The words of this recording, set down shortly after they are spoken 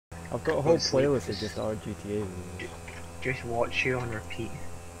I've got a whole playlist of just our GTA videos. Just watch you on repeat.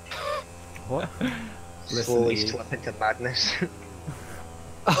 What? Slowly slip into madness.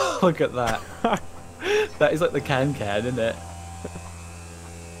 Oh, look at that. That is like the can, isn't it?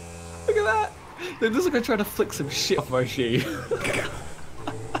 Look at that. It looks like I'm trying to flick some shit off my shoe.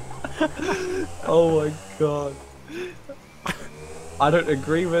 Oh my god. I don't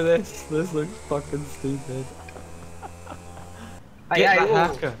agree with this. This looks fucking stupid. Get that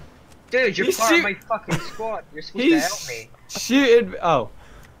hacker. Dude, you're part of my fucking squad. You're supposed to help me. Shooting. Oh.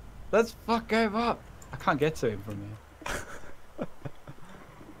 Let's fuck him up. I can't get to him from here.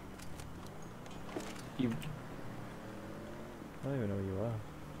 You. I don't even know who you are.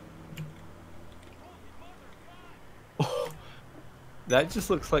 Oh, that just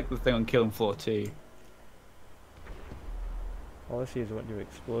looks like the thing on Killing Floor 2. All I see is what new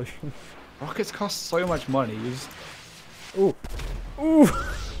explosions. Rockets cost so much money. You just... Ooh. Ooh.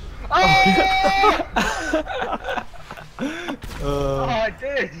 Oh, I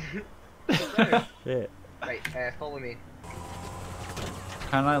did. Shit. Right, follow me.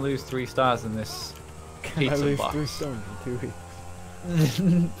 Can I lose 3 stars in this pizza I lose box? 3 stones in 2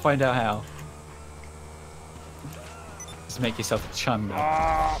 weeks. Find out how. Just make yourself a chum.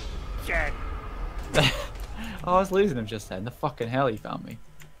 Oh, shit. Oh, I was losing him just then. The fucking hell he found me.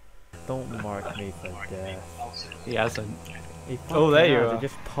 Don't mark me for death. He hasn't. Oh, there you are. It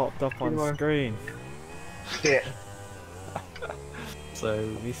just popped up on screen. Shit. So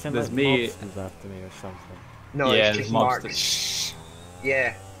Have you sent there's like me. mobsters after me or something? No, Yeah, it's there's just marks. mobsters.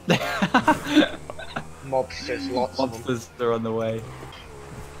 Yeah. Mobsters, lots of them. Monsters are on the way.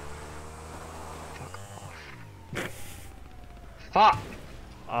 Fuck!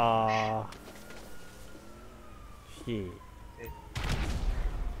 Ah. Shit.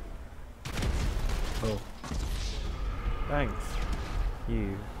 Oh. Thanks.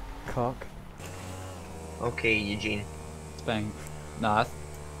 You cock. Okay, Eugene. Thanks. Nah,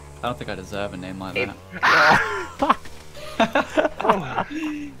 I don't think I deserve a name like that. Oh.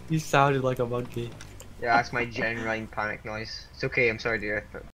 You sounded like a monkey. Yeah, that's my genuine panic noise. It's okay, I'm sorry dear,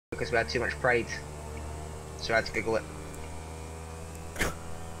 but because we had too much pride. So I had to Google it.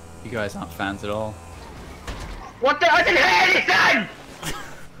 You guys aren't fans at all. What the? I didn't hear anything!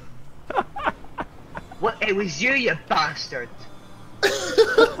 What? It was you bastard!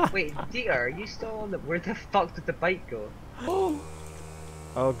 Wait, Dieter, are you still on the... Where the fuck did the bike go?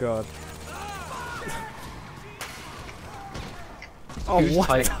 Oh god. Oh, Who's what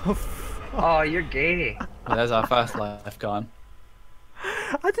tight? the f- Oh, you're gay. Well, there's our first life gone.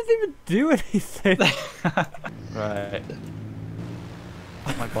 I didn't even do anything. Right.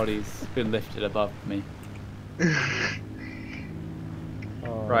 My body's been lifted above me.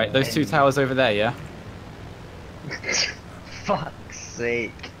 Oh, Right, those 2 towers over there, yeah? Fuck's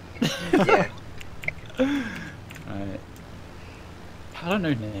sake. Yeah. Right. I don't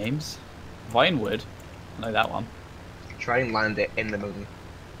know names. Vinewood. I know that one. Try and land it in the moon.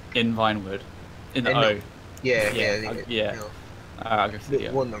 In Vinewood. In the In O. the- Yeah, Yeah, yeah. yeah. No, I'll go for the the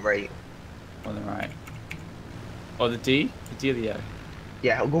O. one on the right. On the right. Or the D? The D or the O?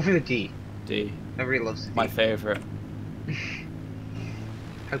 Yeah, I'll go for the D. D. Everybody loves the D. My favourite.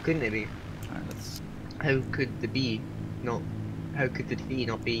 How couldn't it be? Alright, let's... How could the B not... How could the D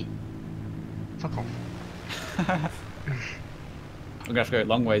not be... Fuck off. I'm gonna have to go a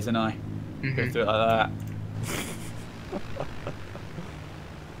long ways, ain't I? Go Mhm. through it like that.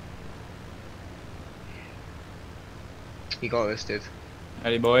 You got this, dude.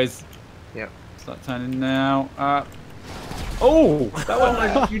 Ready, boys? Yep. Start turning now. Oh! That Oh one!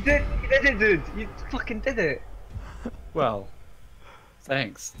 my god, you did it, dude! You fucking did it! Well,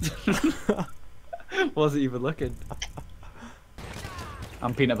 thanks. Wasn't even looking.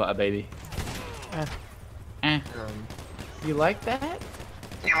 I'm peanut butter, baby. You like that?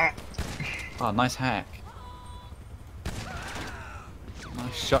 Oh, nice hack.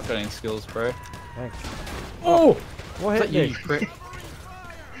 Nice shotgunning skills, bro. Thanks. Oh! What Is hit that you, me? you prick?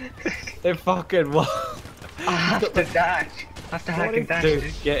 It fucking was. I have to dash! I have to hack and dash, Dude,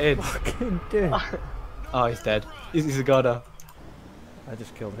 dude. get in. Fucking dude. Oh, he's dead. He's a goner. I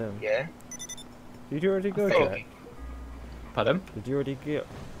just killed him. Yeah? Did you already go, Oh. Jack? Pardon? Did you already go? Did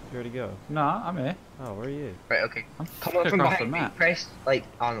you already go? Nah, I'm here. Oh, where are you? Right, okay. I'm Come on fucking from across the behind me, map. press, like,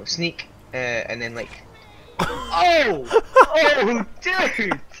 I don't know, sneak, and then like... Oh! Oh,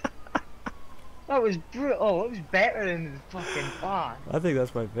 dude! That was brutal. Oh, that was better than the fucking bar. I think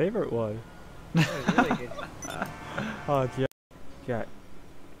that's my favorite one. That was really good. Oh, Jack. Jack,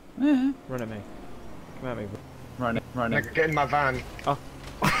 Yeah. run at me. Come at me. Running, running. Like, get in my van. Oh,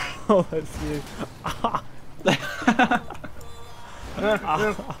 that's you.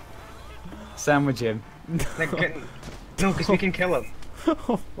 Sandwich him. Like, no, because we can kill him.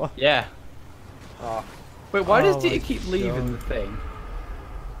 Oh, fuck. Yeah. Oh, Wait, why does Oh Dieter my keep leaving God. the thing?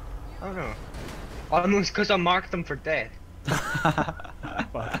 I don't know. Oh, no, it's because I marked them for death.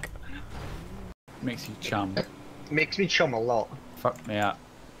 Fuck. Makes you chum. Makes me chum a lot. Fuck me up.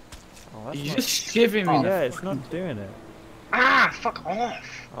 Oh, that's You not... just shivving me. Oh, in the Yeah, it's not doing it. Ah, fuck off!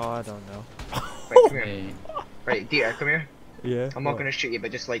 Oh, I don't know. Right, come here. fucking- Right, Dieter, come here. Yeah. I'm not what? gonna shoot you,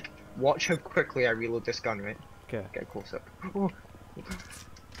 but just like, watch how quickly I reload this gun, right? Okay. Get a close up. Oh.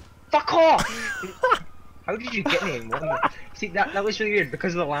 Fuck off! How did you get me in one? See, that was really weird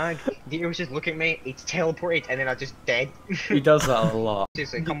because of the lag. Dieter was just looking at me, he's teleported, and then I just dead. He does that a lot.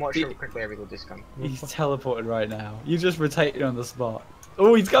 Seriously, come watch how quickly I reload this gun. He's teleported right now. You just rotated on the spot.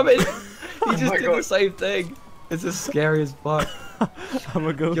 Oh, he's coming! He just my did God. the same thing. It's as scary as fuck. I'm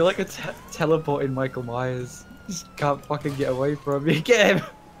a ghost. You're like a teleporting Michael Myers. You just can't fucking get away from me. Get him!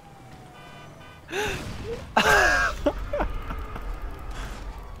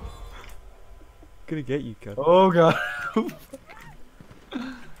 Gonna get you, cut. Oh god.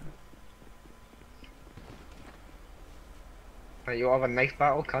 Right, you have a knife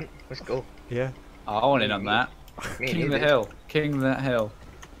battle, cunt. Let's go. Yeah. I want in on that. Me and King you, of the dude. hill. King of that hill.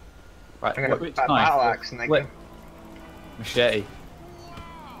 Right, I'm gonna which battle knife? axe and Flip. Machete.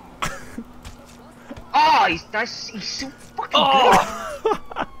 Oh, he's so fucking Oh!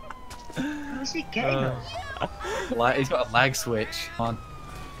 good. How's he getting us? He's got a lag switch. Come on.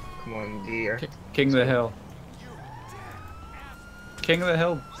 Come on, dear. King of the hill. King of the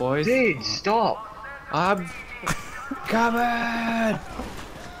hill, boys. Dude, stop. I'm coming!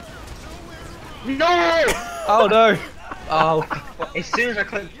 No! Oh no! Oh, As soon as I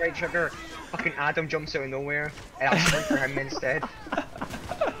click right trigger, fucking Adam jumps out of nowhere, and I swing for him instead.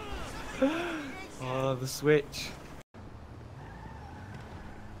 oh, the switch.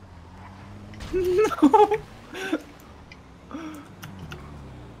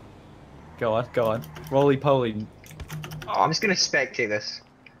 Go on, go on. Roly poly. I'm just gonna spectate this.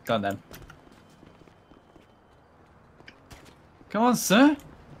 Go on then. Come on, sir.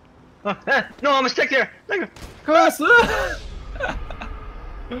 No, I'm a stick there. Look. Come on, sir.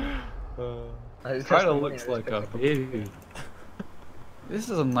 It Kind of looks like a baby. This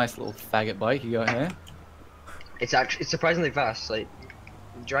is a nice little faggot bike you got here. It's actually surprisingly fast. Like,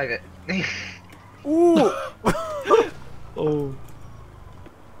 drive it. Ooh! Oh.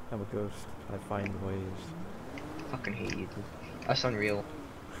 I'm a ghost. I find ways. Fucking hate you, dude. That's unreal.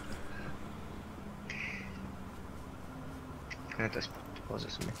 Can I just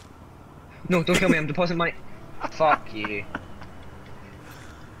deposit something? No, don't kill me. I'm depositing my. Fuck you.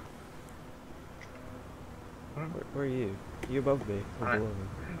 Where are you? Are you above me? Or Alright. below me?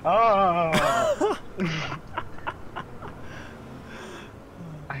 Oh!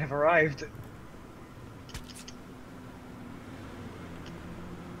 I have arrived.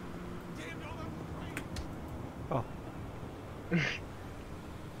 Oh.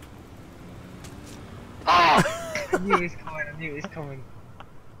 Ah! I knew he was coming. I knew he was coming.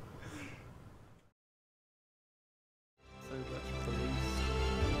 So much police.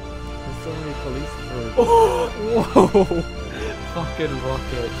 There's so many police for. Oh! Whoa! Fucking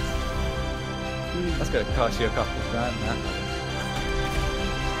rockets. That's gonna cost you a couple of grand, that.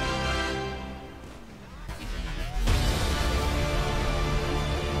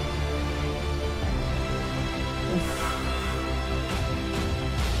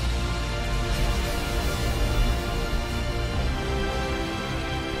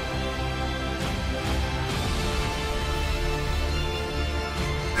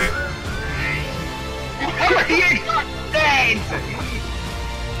 You got dead!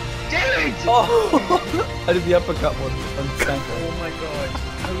 Dude! Oh! I did the uppercut one on Sanka. Oh my god.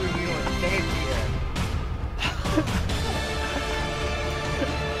 How